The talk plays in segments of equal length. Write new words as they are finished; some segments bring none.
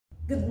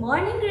Good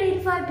morning, grade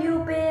 5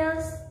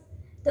 pupils!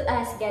 To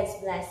ask God's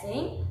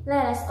blessing,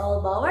 let us all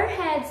bow our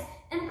heads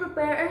and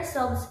prepare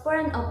ourselves for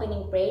an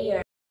opening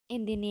prayer.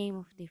 In the name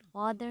of the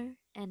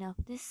Father, and of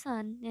the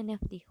Son, and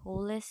of the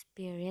Holy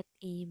Spirit.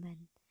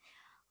 Amen.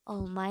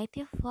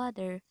 Almighty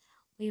Father,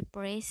 we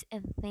praise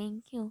and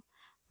thank you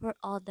for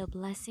all the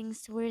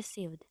blessings we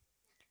received.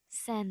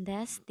 Send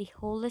us the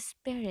Holy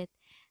Spirit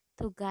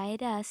to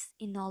guide us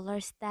in all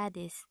our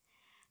studies.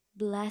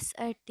 Bless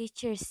our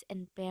teachers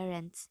and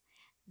parents.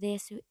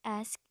 This we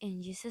ask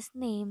in Jesus'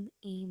 name.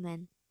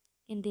 Amen.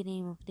 In the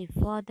name of the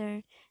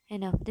Father,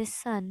 and of the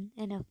Son,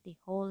 and of the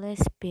Holy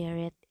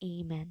Spirit.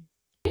 Amen.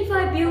 Grade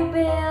 5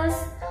 pupils,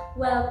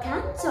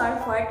 welcome to our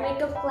 4th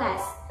week of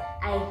class.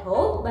 I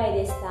hope by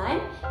this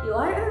time you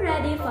are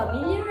already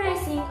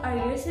familiarizing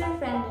our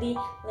user-friendly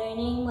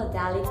learning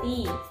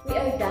modality. We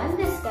are done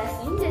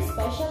discussing the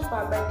special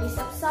properties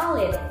of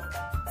solid.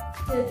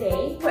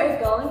 Today, we are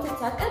going to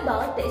talk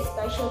about the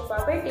special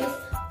properties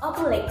of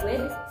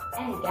liquid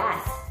and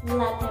gas.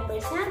 Let me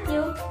present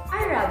you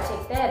our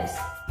objectives.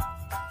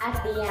 At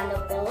the end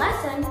of the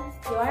lesson,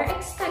 you are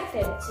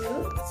expected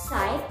to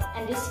cite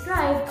and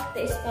describe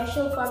the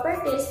special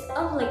properties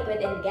of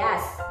liquid and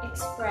gas.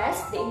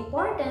 Express the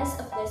importance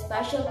of the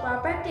special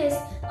properties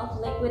of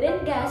liquid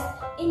and gas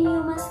in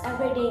humans'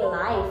 everyday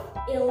life.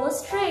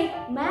 Illustrate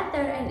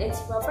matter and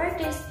its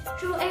properties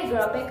through a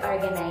graphic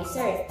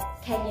organizer.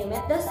 Can you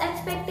meet those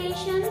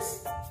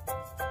expectations?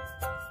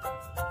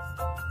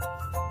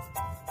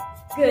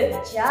 Good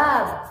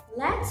job!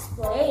 Let's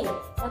play!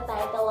 The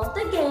title of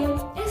the game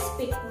is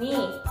Pick Me.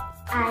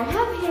 I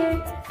have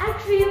here a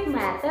tree of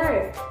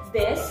matter.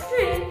 This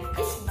tree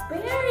is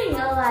bearing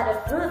a lot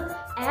of fruit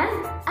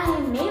and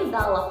I named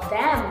all of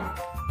them.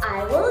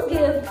 I will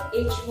give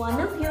each one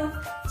of you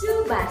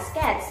 2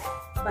 baskets.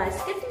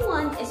 Basket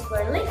 1 is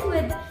for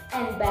liquid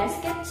and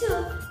basket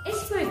 2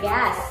 is for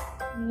gas.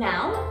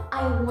 Now,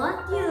 I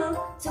want you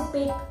to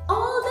pick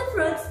all the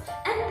fruits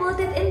and put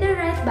it in the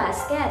right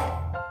basket.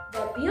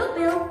 The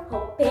pupil who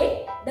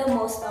picked the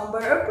most number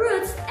of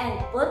fruits and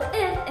put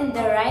it in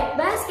the right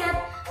basket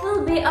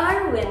will be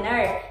our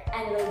winner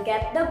and will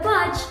get the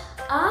badge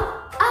of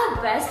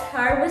a best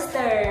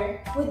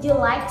harvester. Would you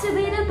like to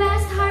be the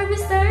best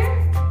harvester?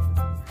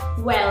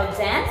 Well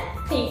then,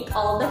 pick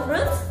all the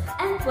fruits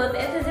and put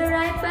it in the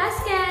right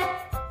basket.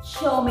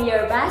 Show me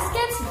your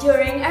baskets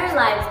during our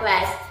live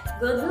class.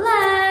 Good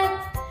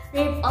luck!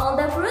 Reap all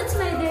the fruits,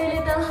 my dear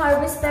little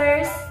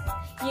harvesters.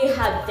 You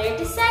have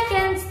 30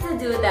 seconds to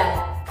do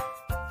that.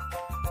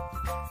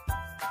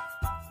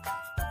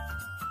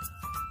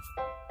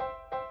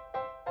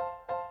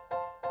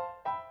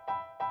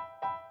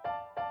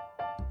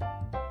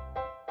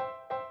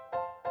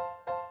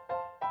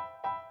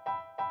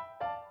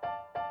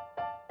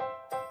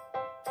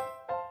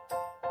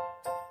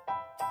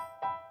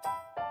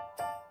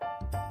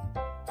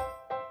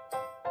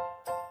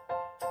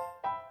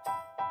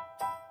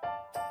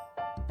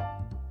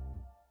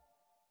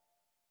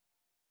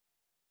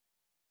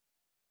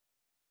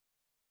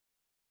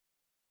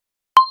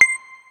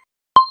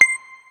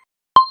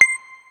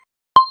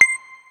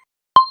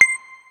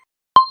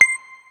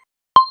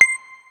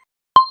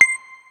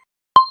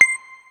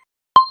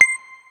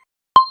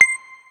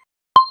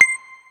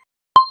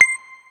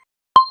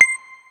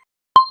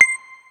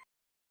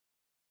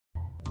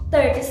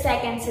 "30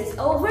 seconds is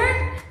over.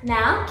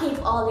 Now keep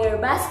all your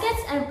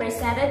baskets and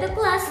present it to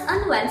class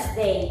on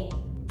Wednesday.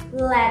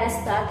 Let us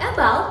talk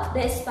about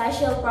the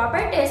special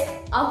properties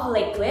of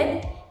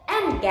liquid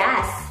and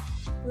gas.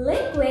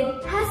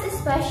 Liquid has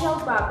special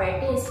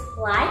properties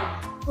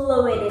like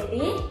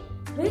fluidity,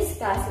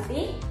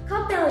 viscosity,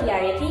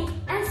 capillarity,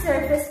 and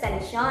surface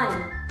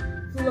tension.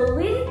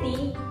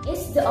 Fluidity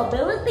is the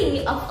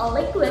ability of a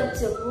liquid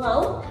to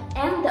flow,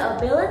 and the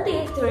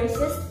ability to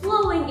resist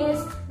flowing is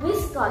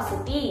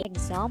viscosity.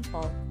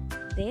 Example,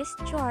 these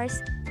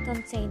jars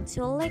contain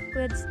 2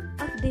 liquids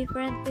of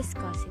different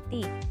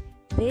viscosity.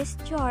 This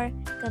jar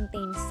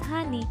contains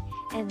honey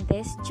and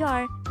this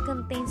jar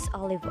contains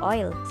olive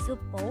oil.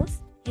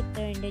 Suppose you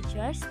turn the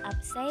jars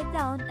upside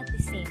down at the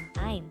same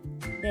time,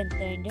 then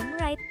turn them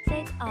right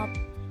side up.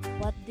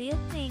 What do you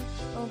think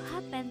will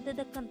happen to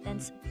the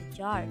contents of the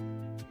jar?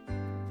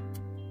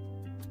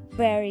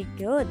 Very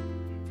good!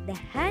 The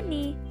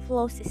honey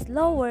flows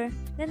slower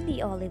than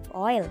the olive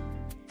oil.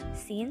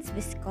 Since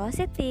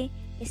viscosity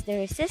is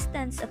the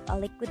resistance of a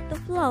liquid to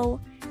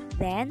flow,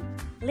 then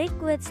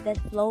liquids that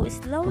flow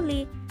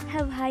slowly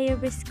have higher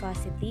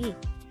viscosity,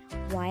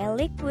 while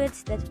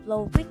liquids that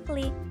flow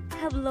quickly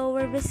have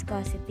lower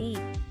viscosity.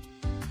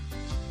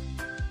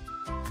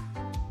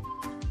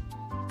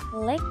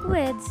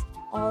 Liquids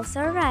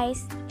also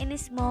rise in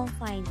small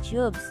fine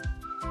tubes.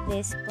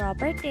 This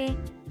property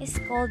is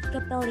called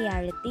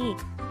capillarity.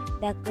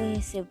 The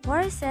cohesive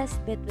forces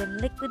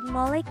between liquid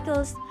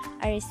molecules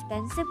are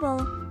responsible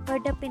for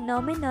the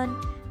phenomenon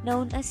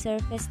known as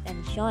surface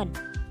tension.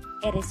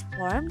 It is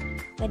formed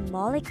when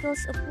molecules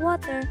of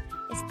water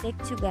stick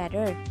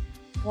together,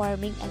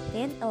 forming a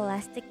thin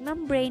elastic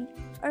membrane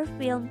or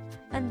film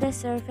on the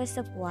surface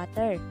of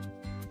water.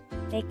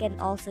 They can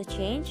also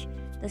change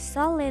to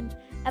solid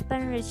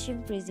upon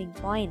reaching freezing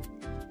point.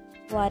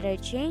 Water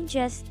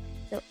changes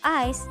to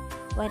ice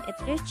when it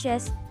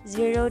reaches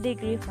 0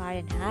 degree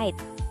Fahrenheit.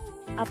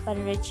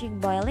 Upon reaching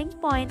boiling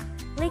point,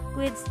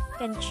 liquids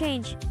can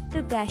change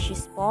to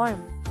gaseous form.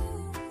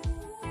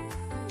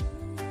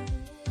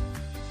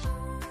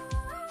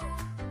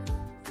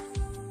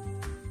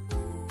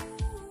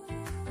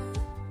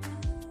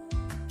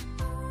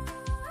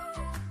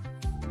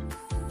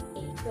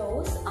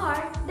 Those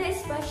are the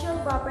special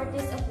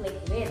properties of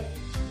liquid.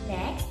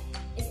 Next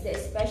is the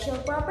special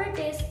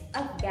properties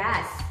of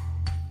gas.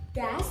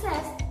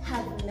 Gases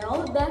have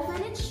no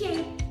definite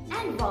shape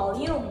and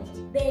volume.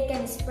 They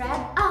can spread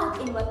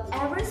out in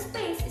whatever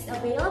space is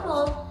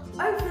available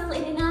or fill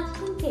in a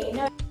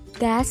container.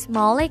 Gas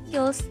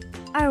molecules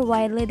are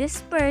widely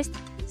dispersed,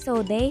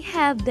 so they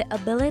have the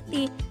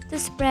ability to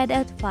spread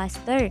out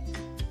faster.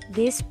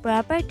 This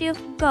property of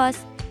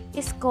gas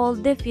is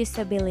called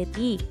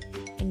diffusibility.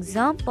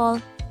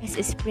 Example is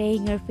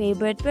spraying your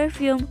favorite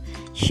perfume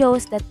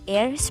shows that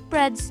air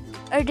spreads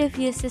or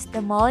diffuses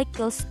the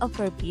molecules of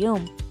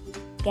perfume.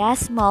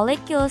 Gas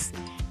molecules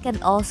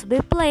can also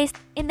be placed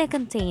in a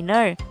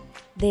container.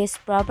 This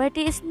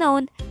property is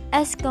known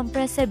as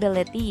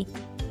compressibility.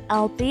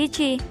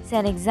 LPG is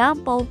an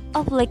example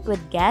of liquid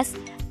gas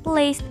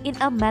placed in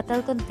a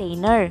metal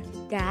container.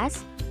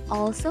 Gas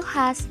also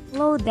has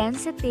low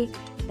density,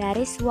 that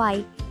is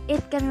why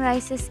it can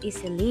rise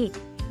easily.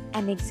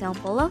 An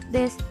example of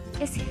this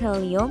is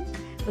helium,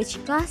 which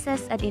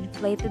causes an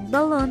inflated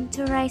balloon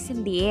to rise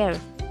in the air.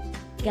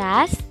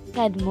 Gas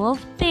can move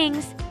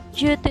things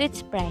due to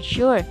its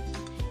pressure.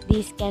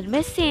 This can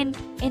be seen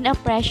in a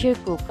pressure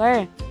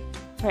cooker.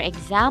 For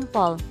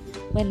example,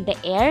 when the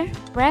air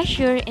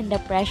pressure in the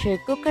pressure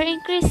cooker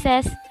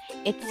increases,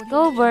 its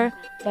cover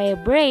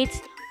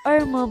vibrates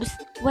or moves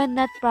when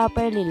not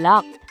properly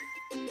locked.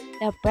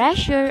 The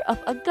pressure of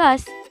a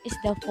gas is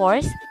the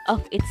force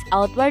of its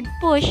outward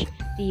push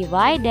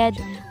divided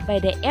by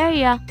the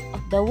area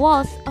of the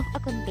walls of a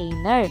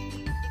container.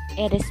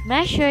 It is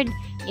measured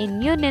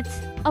in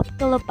units of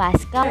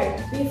kilopascal.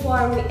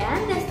 Before we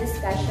end this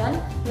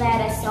discussion,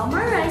 let us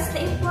summarize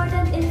the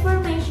important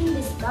information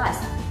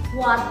discussed.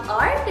 What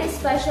are the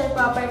special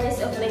properties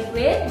of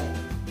liquid?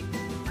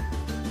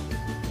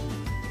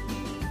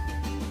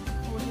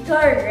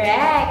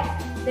 Correct!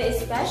 The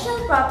special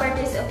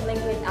properties of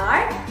liquid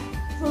are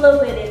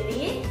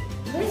fluidity,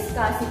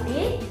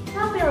 viscosity,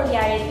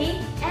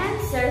 capillarity, and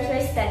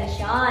surface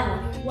tension.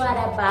 What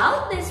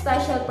about the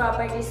special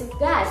properties of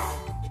gas?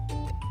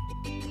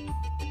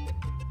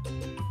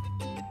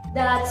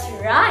 That's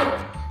right!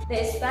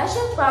 The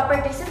special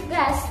properties of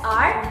gas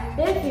are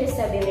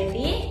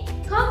diffusibility,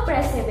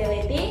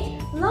 compressibility,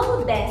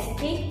 low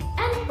density,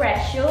 and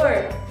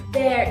pressure.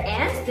 There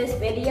ends this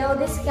video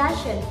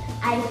discussion.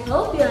 I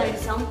hope you learned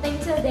something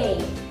today.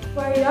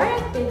 For your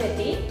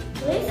activity,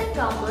 please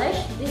accomplish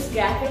this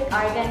graphic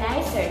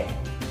organizer.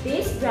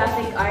 This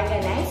graphic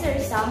organizer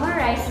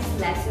summarizes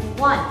Lesson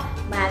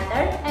 1,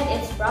 Matter and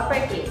its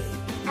Properties.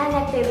 An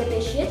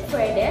activity sheet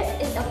for this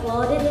is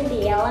uploaded in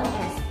the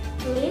LMS.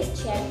 Please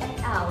check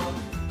it out.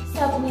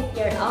 Submit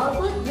your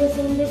output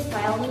using this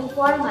filing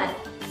format,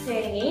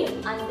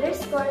 surname,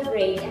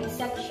 grade, and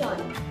section.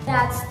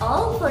 That's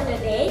all for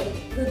today.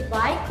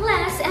 Goodbye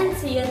class and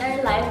see you in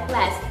our live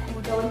class.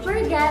 Don't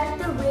forget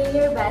to bring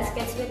your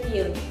baskets with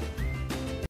you.